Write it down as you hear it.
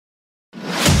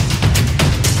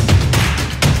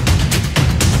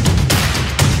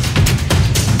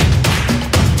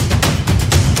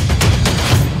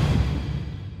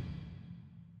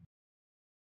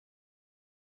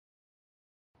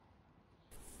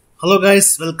Hello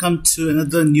guys, welcome to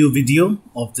another new video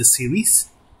of this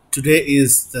series. Today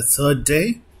is the third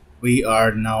day. We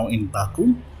are now in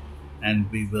Baku and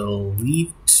we will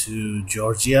leave to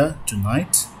Georgia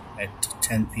tonight at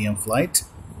 10 p.m. flight.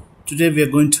 Today we are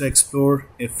going to explore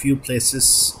a few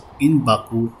places in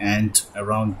Baku and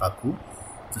around Baku.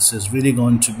 This is really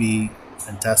going to be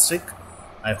fantastic.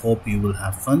 I hope you will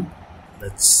have fun.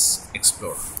 Let's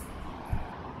explore.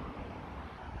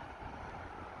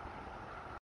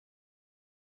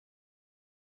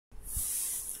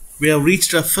 We have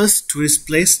reached our first tourist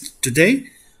place today,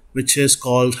 which is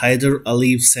called Heydar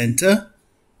Aliyev Center,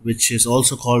 which is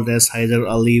also called as Heydar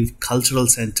Aliyev Cultural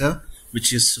Center,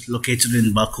 which is located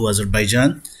in Baku,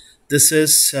 Azerbaijan. This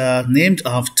is named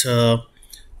after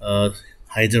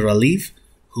Heydar Aliyev,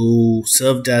 who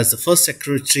served as the first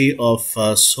secretary of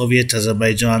Soviet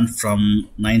Azerbaijan from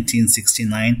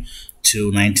 1969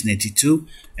 to 1982,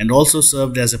 and also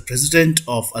served as a president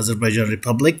of Azerbaijan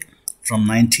Republic from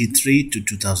 1993 to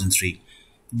 2003.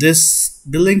 This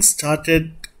building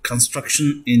started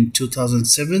construction in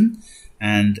 2007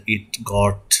 and it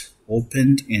got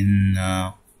opened in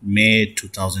May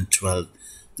 2012.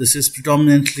 This is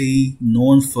predominantly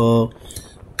known for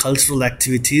cultural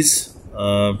activities,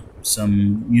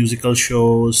 some musical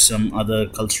shows, some other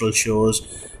cultural shows.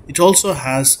 It also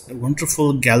has a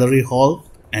wonderful gallery hall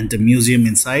and a museum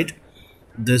inside.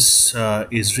 This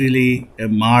is really a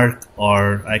mark,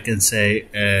 or I can say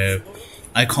a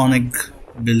iconic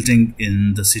building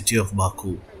in the city of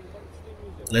Baku.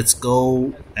 Let's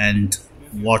go and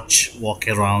walk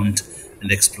around and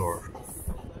explore.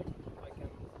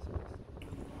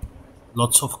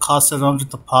 Lots of cars around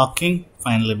the parking.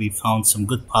 Finally we found some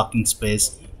good parking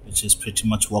space which is pretty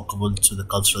much walkable to the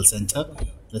cultural center.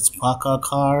 Let's park our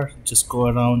car, just go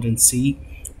around and see,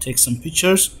 take some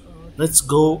pictures. Let's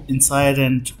go inside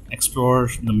and explore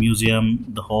the museum,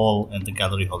 the hall, and the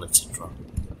gallery hall, etc.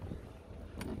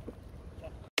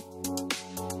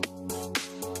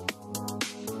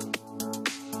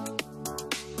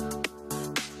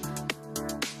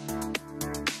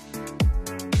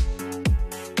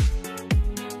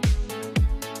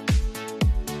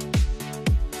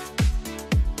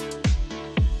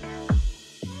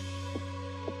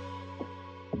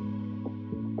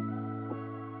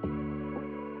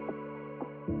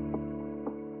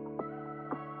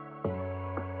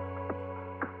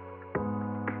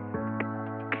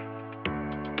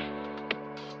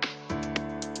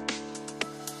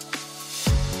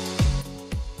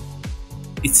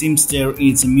 It seems there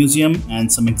is a museum and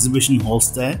some exhibition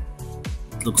halls there.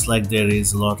 It looks like there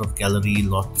is a lot of gallery,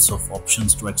 lots of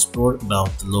options to explore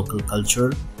about the local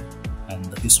culture and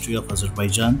the history of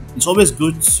Azerbaijan. It's always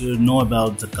good to know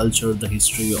about the culture, the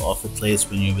history of a place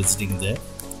when you're visiting there.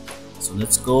 So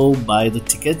let's go buy the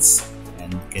tickets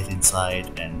and get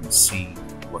inside and see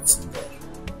what's in there.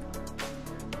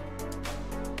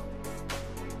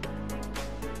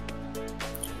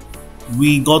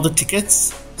 We got the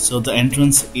tickets. So the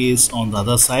entrance is on the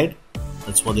other side.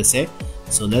 That's what they say.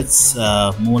 So let's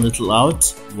move a little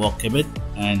out, walk a bit,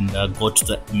 and go to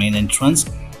the main entrance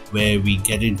where we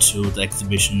get into the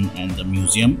exhibition and the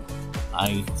museum.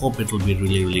 I hope it will be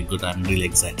really good. I'm really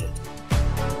excited.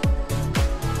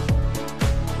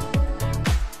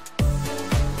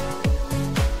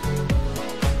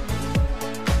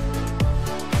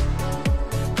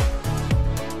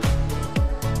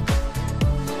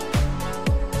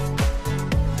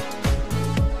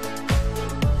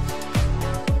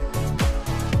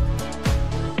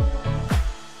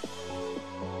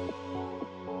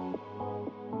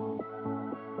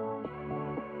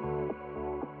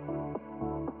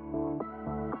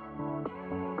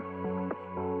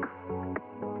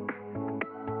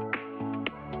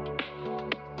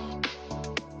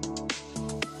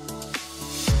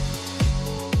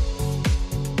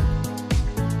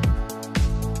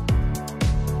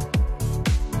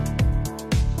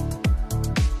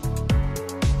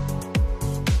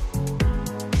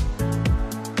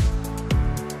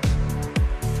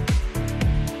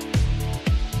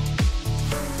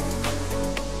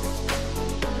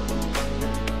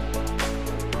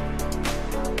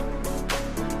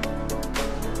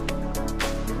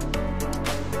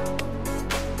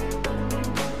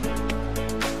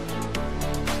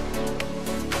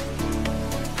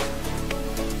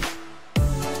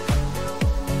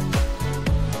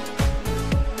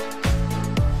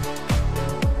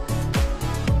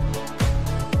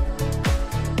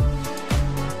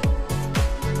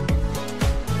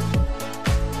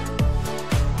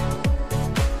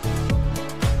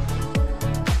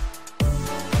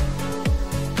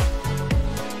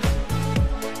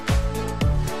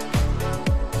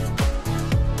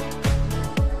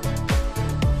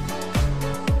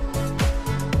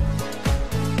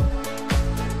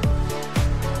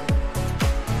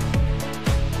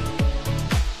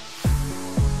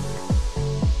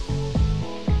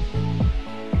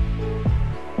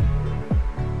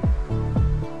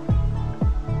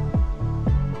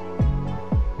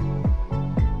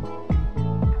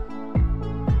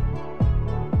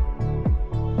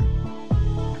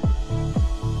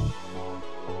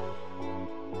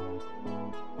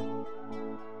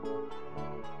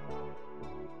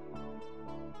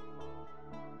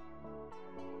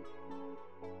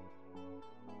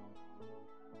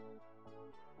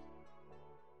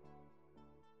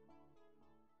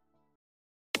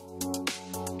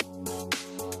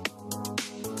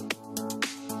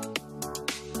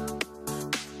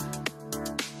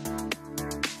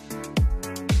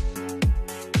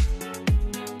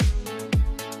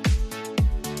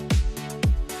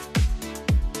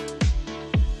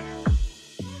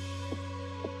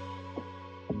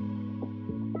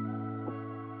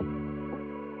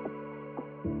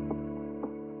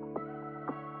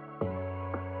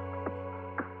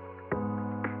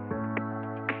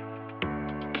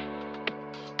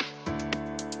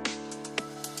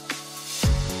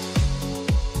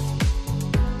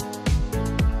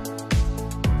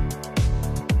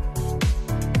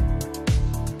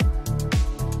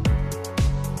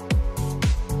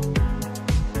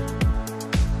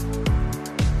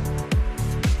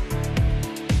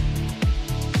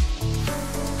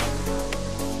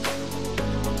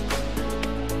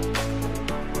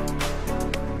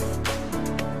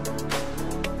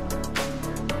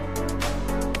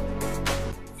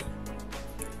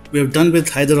 We are done with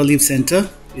Heydar Aliyev Center.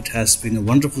 It has been a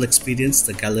wonderful experience.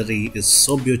 The gallery is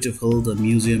so beautiful. The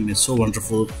museum is so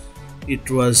wonderful.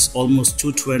 It was almost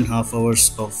 2.5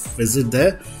 hours of visit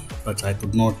there, but I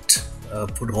could not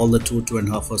put all the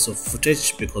 2.5 hours of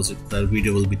footage because the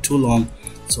video will be too long.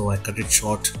 So I cut it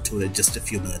short to just a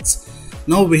few minutes.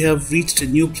 Now we have reached a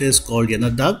new place called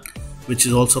Yanardag, which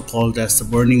is also called as the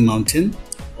Burning Mountain,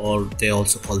 or they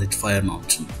also call it Fire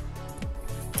Mountain.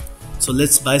 So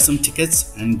let's buy some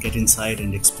tickets and get inside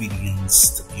and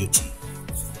experience the beauty.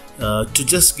 To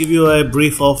just give you a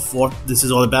brief of what this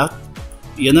is all about,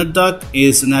 Yanardag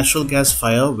is a natural gas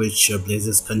fire which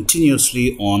blazes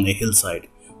continuously on a hillside.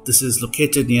 This is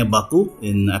located near Baku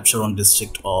in Absheron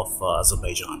district of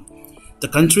Azerbaijan. The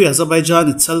country Azerbaijan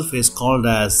itself is called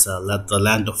as the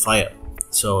land of fire.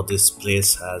 So this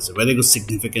place has a very good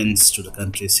significance to the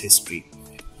country's history.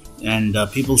 And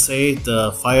people say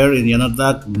the fire in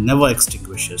Yanardag never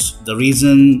extinguishes. The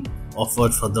reason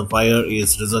offered for the fire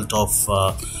is result of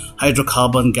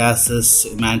hydrocarbon gases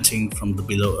emanating from the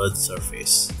below Earth's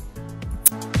surface.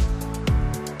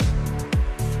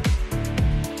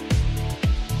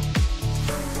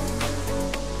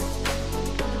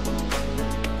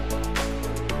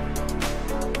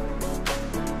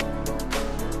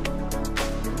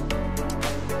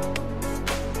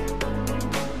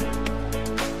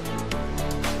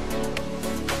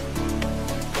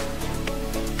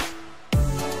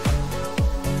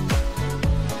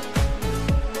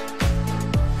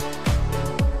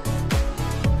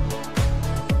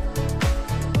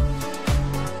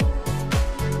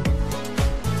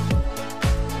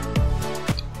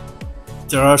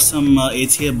 There are some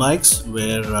ATA bikes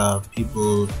where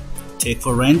people take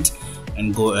for rent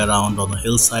and go around on the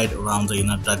hillside around the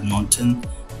Yanardag mountain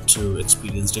to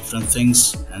experience different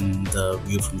things and the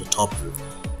view from the top view.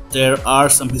 There are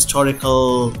some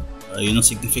historical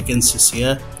significances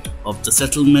here of the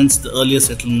settlements, the earlier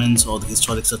settlements or the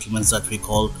historic settlements that we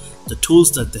call, the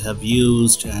tools that they have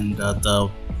used and the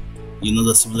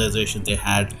civilization they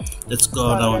had. Let's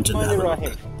go around and have a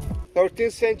look.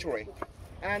 13th century.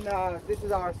 And this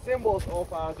is our symbols of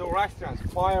Zoroastrians,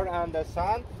 fire and the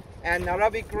sun, and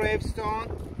Arabic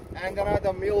gravestone, and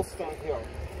another millstone here.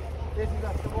 This is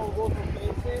a small water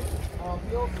basin,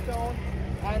 millstone,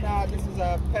 and this is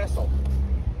a pestle.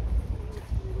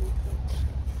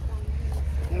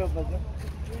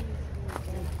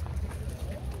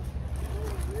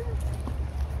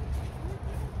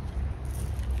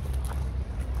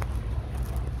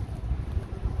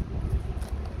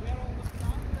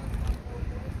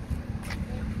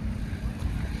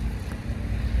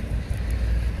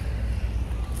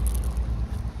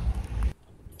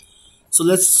 So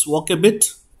let's walk a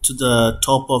bit to the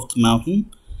top of the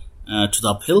mountain, to the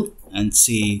uphill, and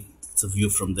see the view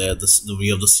from there, the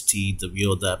view of the city, the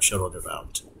view of the Absheron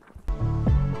around.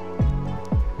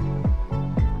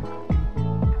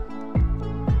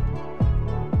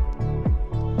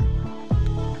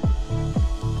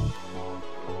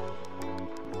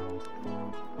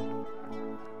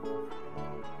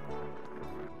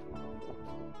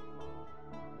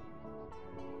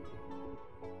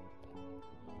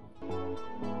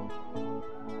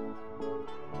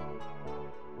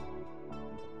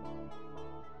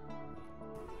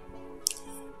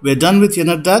 We're done with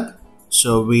Yanardag,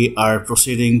 so we are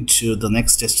proceeding to the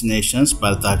next destinations,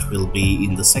 but that will be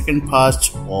in the second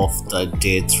part of the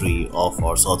day 3 of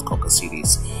our South Caucasus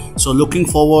series. So looking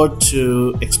forward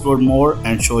to explore more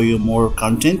and show you more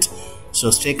content.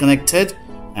 So stay connected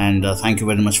and thank you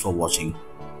very much for watching.